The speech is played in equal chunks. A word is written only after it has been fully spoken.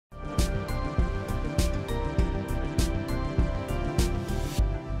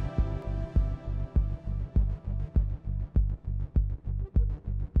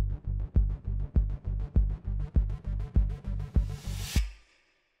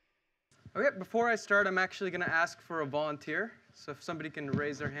Okay, before I start, I'm actually going to ask for a volunteer. So if somebody can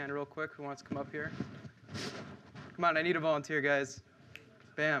raise their hand real quick, who wants to come up here? Come on, I need a volunteer, guys.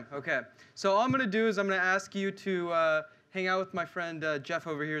 Bam, okay. So all I'm going to do is I'm going to ask you to hang out with my friend Jeff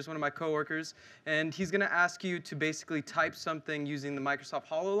over here, who's one of my coworkers. And he's going to ask you to basically type something using the Microsoft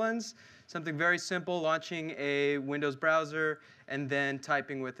HoloLens, something very simple, launching a Windows browser, and then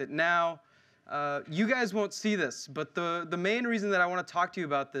typing with it. Now, you guys won't see this, but the main reason that I want to talk to you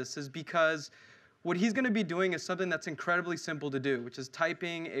about this is because what he's going to be doing is something that's incredibly simple to do, which is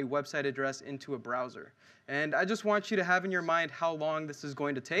typing a website address into a browser. And I just want you to have in your mind how long this is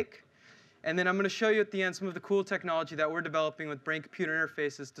going to take. And then I'm going to show you at the end some of the cool technology that we're developing with brain-computer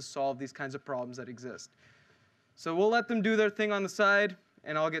interfaces to solve these kinds of problems that exist. So we'll let them do their thing on the side,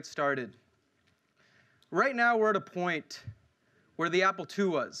 and I'll get started. Right now, we're at a point where the Apple II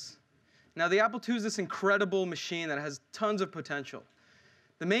was. Now, the Apple II is this incredible machine that has tons of potential.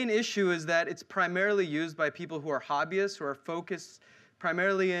 The main issue is that it's primarily used by people who are hobbyists, who are focused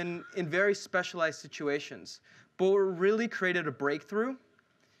primarily in very specialized situations. But what really created a breakthrough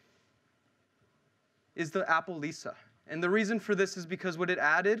is the Apple Lisa. And the reason for this is because what it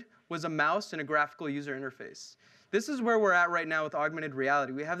added was a mouse and a graphical user interface. This is where we're at right now with augmented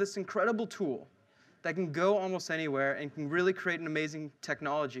reality. We have this incredible tool that can go almost anywhere and can really create an amazing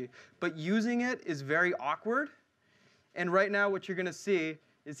technology. But using it is very awkward. And right now what you're going to see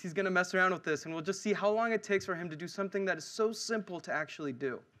is he's going to mess around with this, and we'll just see how long it takes for him to do something that is so simple to actually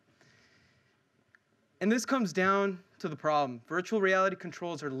do. And this comes down to the problem. Virtual reality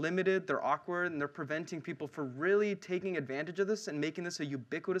controls are limited, they're awkward, and they're preventing people from really taking advantage of this and making this a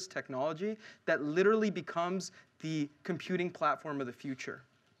ubiquitous technology that literally becomes the computing platform of the future.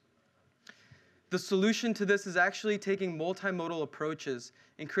 The solution to this is actually taking multimodal approaches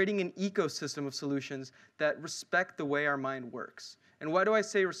and creating an ecosystem of solutions that respect the way our mind works. And why do I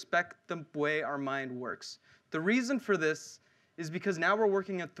say respect the way our mind works? The reason for this is because now we're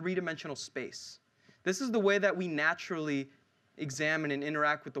working in three-dimensional space. This is the way that we naturally examine and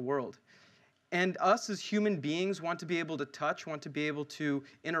interact with the world. And us as human beings want to be able to touch, want to be able to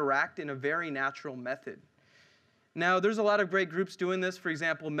interact in a very natural method. Now, there's a lot of great groups doing this. For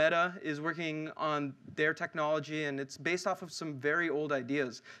example, Meta is working on their technology, and it's based off of some very old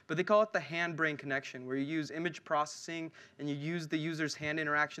ideas. But they call it the hand-brain connection, where you use image processing and you use the user's hand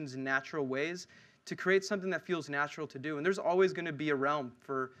interactions in natural ways to create something that feels natural to do. And there's always going to be a realm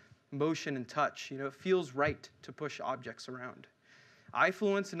for motion and touch. You know, it feels right to push objects around.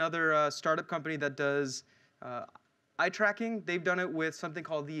 iFluence, another startup company that does eye tracking, they've done it with something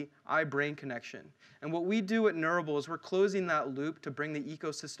called the eye-brain connection. And what we do at Neurable is we're closing that loop to bring the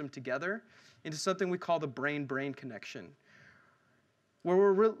ecosystem together into something we call the brain-brain connection.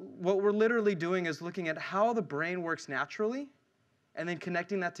 Where what we're literally doing is looking at how the brain works naturally and then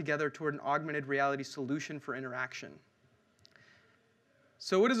connecting that together toward an augmented reality solution for interaction.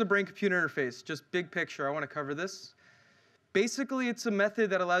 So what is a brain-computer interface? Just big picture, I want to cover this. Basically, it's a method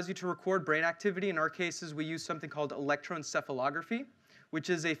that allows you to record brain activity. In our cases, we use something called electroencephalography, which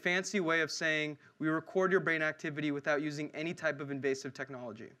is a fancy way of saying we record your brain activity without using any type of invasive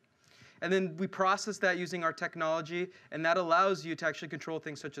technology. And then we process that using our technology, and that allows you to actually control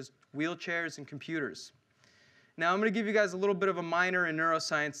things such as wheelchairs and computers. Now, I'm going to give you guys a little bit of a minor in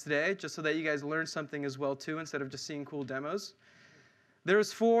neuroscience today, just so that you guys learn something as well, too, instead of just seeing cool demos.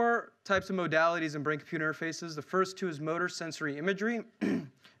 There's 4 types of modalities in brain-computer interfaces. The first 2 is motor sensory imagery,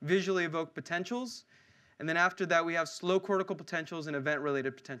 visually evoked potentials. And then after that, we have slow cortical potentials and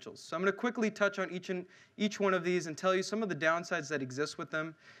event-related potentials. So I'm going to quickly touch on each one of these and tell you some of the downsides that exist with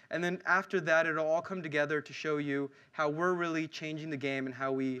them. And then after that, it'll all come together to show you how we're really changing the game and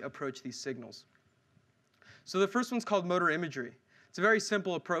how we approach these signals. So the first one's called motor imagery. It's a very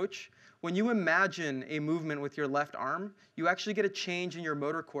simple approach. When you imagine a movement with your left arm, you actually get a change in your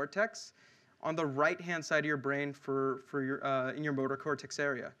motor cortex on the right-hand side of your brain in your motor cortex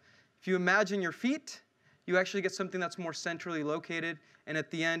area. If you imagine your feet, you actually get something that's more centrally located. And at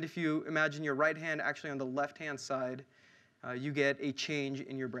the end, if you imagine your right hand actually on the left-hand side, you get a change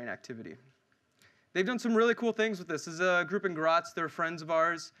in your brain activity. They've done some really cool things with this. This is a group in Graz. They're friends of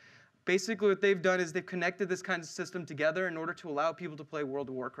ours. Basically, what they've done is they've connected this kind of system together in order to allow people to play World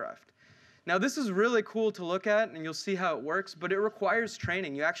of Warcraft. Now, this is really cool to look at, and you'll see how it works, but it requires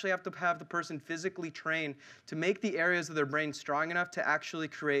training. You actually have to have the person physically train to make the areas of their brain strong enough to actually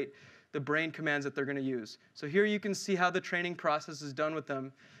create the brain commands that they're going to use. So here you can see how the training process is done with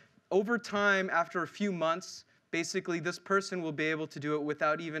them. Over time, after a few months, basically this person will be able to do it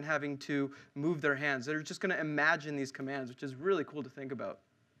without even having to move their hands. They're just going to imagine these commands, which is really cool to think about.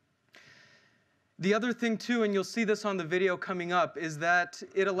 The other thing too, and you'll see this on the video coming up, is that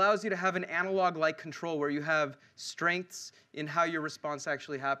it allows you to have an analog-like control where you have strengths in how your response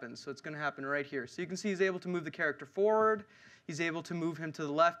actually happens. So it's going to happen right here. So you can see he's able to move the character forward. He's able to move him to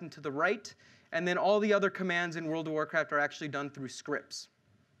the left and to the right. And then all the other commands in World of Warcraft are actually done through scripts.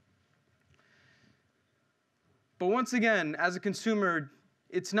 But once again, as a consumer,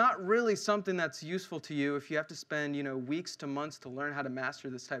 it's not really something that's useful to you if you have to spend weeks to months to learn how to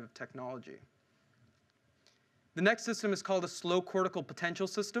master this type of technology. The next system is called a slow cortical potential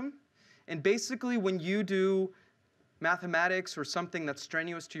system. And basically, when you do mathematics or something that's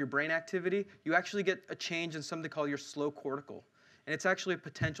strenuous to your brain activity, you actually get a change in something called your slow cortical. And it's actually a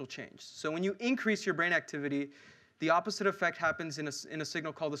potential change. So when you increase your brain activity, the opposite effect happens in a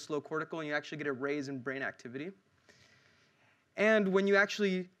signal called the slow cortical, and you actually get a raise in brain activity. And when you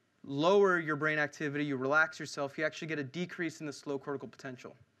actually lower your brain activity, you relax yourself, you actually get a decrease in the slow cortical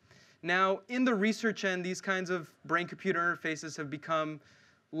potential. Now, in the research end, these kinds of brain-computer interfaces have become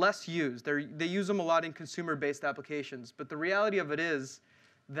less used. They use them a lot in consumer-based applications. But the reality of it is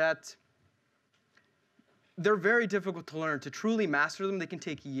that they're very difficult to learn. To truly master them, they can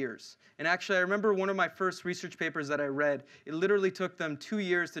take years. And actually, I remember one of my first research papers that I read, it literally took them 2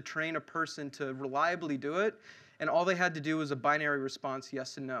 years to train a person to reliably do it. And all they had to do was a binary response,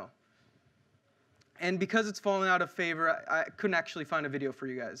 yes and no. And because it's fallen out of favor, I couldn't actually find a video for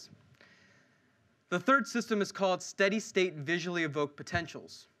you guys. The third system is called steady-state visually evoked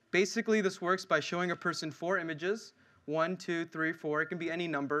potentials. Basically, this works by showing a person 4 images, 1, 2, 3, 4. It can be any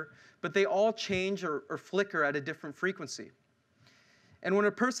number. But they all change or flicker at a different frequency. And when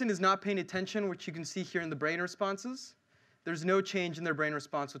a person is not paying attention, which you can see here in the brain responses, there's no change in their brain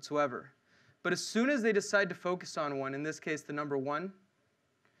response whatsoever. But as soon as they decide to focus on one, in this case the number 1,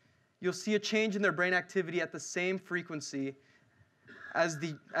 you'll see a change in their brain activity at the same frequency as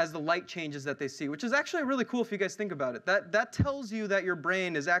the light changes that they see, which is actually really cool if you guys think about it. That tells you that your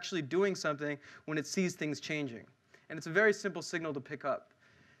brain is actually doing something when it sees things changing. And it's a very simple signal to pick up.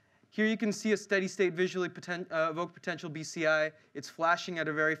 Here you can see a steady-state visually evoked potential BCI. It's flashing at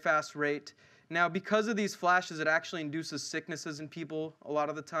a very fast rate. Now, because of these flashes, it actually induces sicknesses in people a lot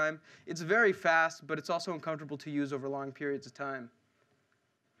of the time. It's very fast, but it's also uncomfortable to use over long periods of time.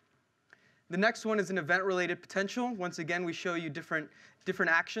 The next one is an event-related potential. Once again, we show you different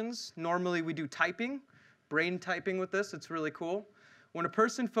actions. Normally, we do typing, brain typing with this. It's really cool. When a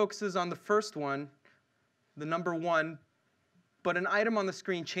person focuses on the first one, the number 1, but an item on the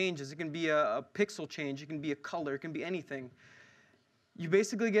screen changes. It can be a pixel change. It can be a color. It can be anything. You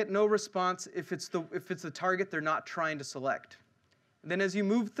basically get no response if it's the target they're not trying to select. Then as you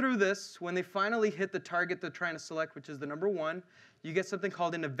move through this, when they finally hit the target they're trying to select, which is the number 1, you get something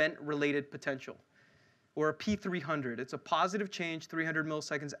called an event-related potential, or a P300. It's a positive change 300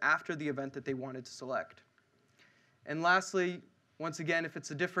 milliseconds after the event that they wanted to select. And lastly, once again, if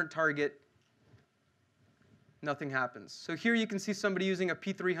it's a different target, nothing happens. So here you can see somebody using a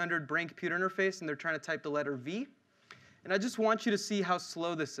P300 brain-computer interface, and they're trying to type the letter V. And I just want you to see how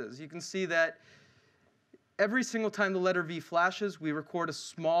slow this is. You can see that every single time the letter V flashes, we record a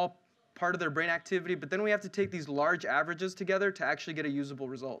small part of their brain activity, but then we have to take these large averages together to actually get a usable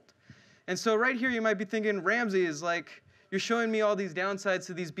result. And so right here, you might be thinking, Ramses, like, you're showing me all these downsides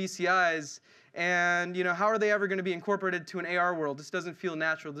to these BCIs, and how are they ever going to be incorporated to an AR world? This doesn't feel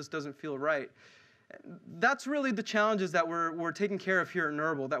natural. This doesn't feel right. That's really the challenges that we're taking care of here at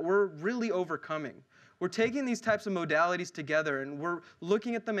Neural, that we're really overcoming. We're taking these types of modalities together, and we're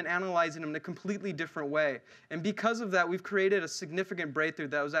looking at them and analyzing them in a completely different way. And because of that, we've created a significant breakthrough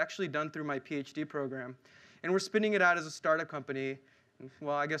that was actually done through my PhD program. And we're spinning it out as a startup company.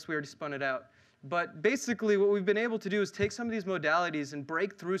 Well, I guess we already spun it out. But basically, what we've been able to do is take some of these modalities and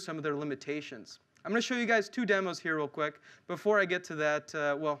break through some of their limitations. I'm going to show you guys 2 demos here real quick. Before I get to that,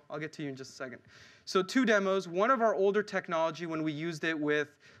 well, I'll get to you in just a second. So 2 demos. One of our older technology when we used it with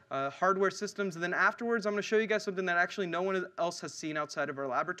hardware systems. And then afterwards, I'm going to show you guys something that actually no one else has seen outside of our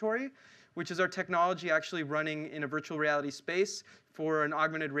laboratory, which is our technology actually running in a virtual reality space for an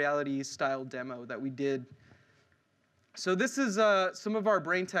augmented reality style demo that we did. So this is some of our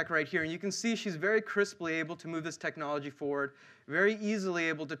brain tech right here. And you can see she's very crisply able to move this technology forward, very easily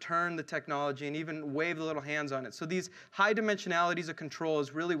able to turn the technology and even wave the little hands on it. So these high dimensionalities of control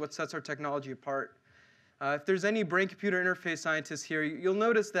is really what sets our technology apart. If there's any brain-computer interface scientists here, you'll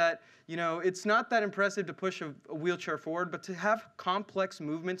notice that it's not that impressive to push a wheelchair forward, but to have complex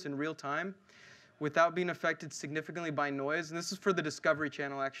movements in real time without being affected significantly by noise. And this is for the Discovery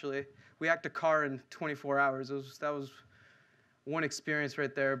Channel, actually. We hacked a car in 24 hours. That was one experience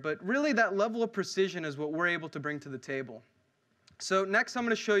right there. But really, that level of precision is what we're able to bring to the table. So next, I'm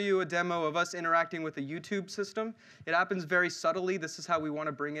going to show you a demo of us interacting with a YouTube system. It happens very subtly. This is how we want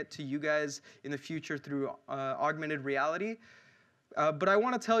to bring it to you guys in the future through augmented reality. But I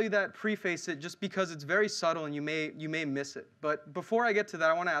want to tell you that, preface it, just because it's very subtle and you may miss it. But before I get to that,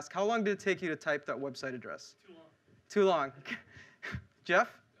 I want to ask, how long did it take you to type that website address? Too long. Too long.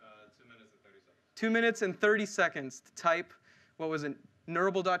 Jeff? 2 minutes and 30 seconds to type, what was it,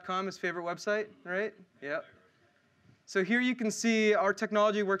 Neurable.com, his favorite website, right? Yep. So here you can see our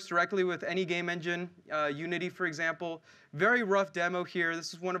technology works directly with any game engine, Unity, for example. Very rough demo here.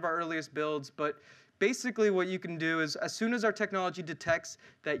 This is one of our earliest builds. But basically what you can do is, as soon as our technology detects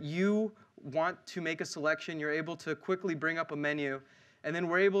that you want to make a selection, you're able to quickly bring up a menu. And then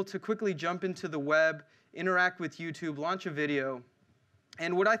we're able to quickly jump into the web, interact with YouTube, launch a video.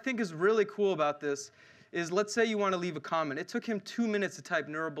 And what I think is really cool about this is, let's say you want to leave a comment. It took him 2 minutes to type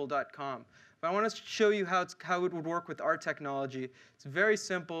Neurable.com. But I want to show you how it would work with our technology. It's very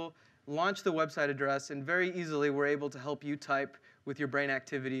simple. Launch the website address, and very easily we're able to help you type with your brain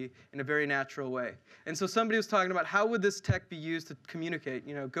activity in a very natural way. And so somebody was talking about, how would this tech be used to communicate,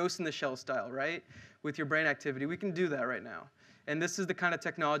 Ghost in the Shell style, right, with your brain activity? We can do that right now. And this is the kind of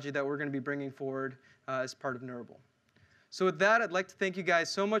technology that we're going to be bringing forward as part of Neurable. So with that, I'd like to thank you guys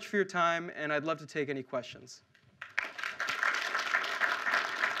so much for your time, and I'd love to take any questions.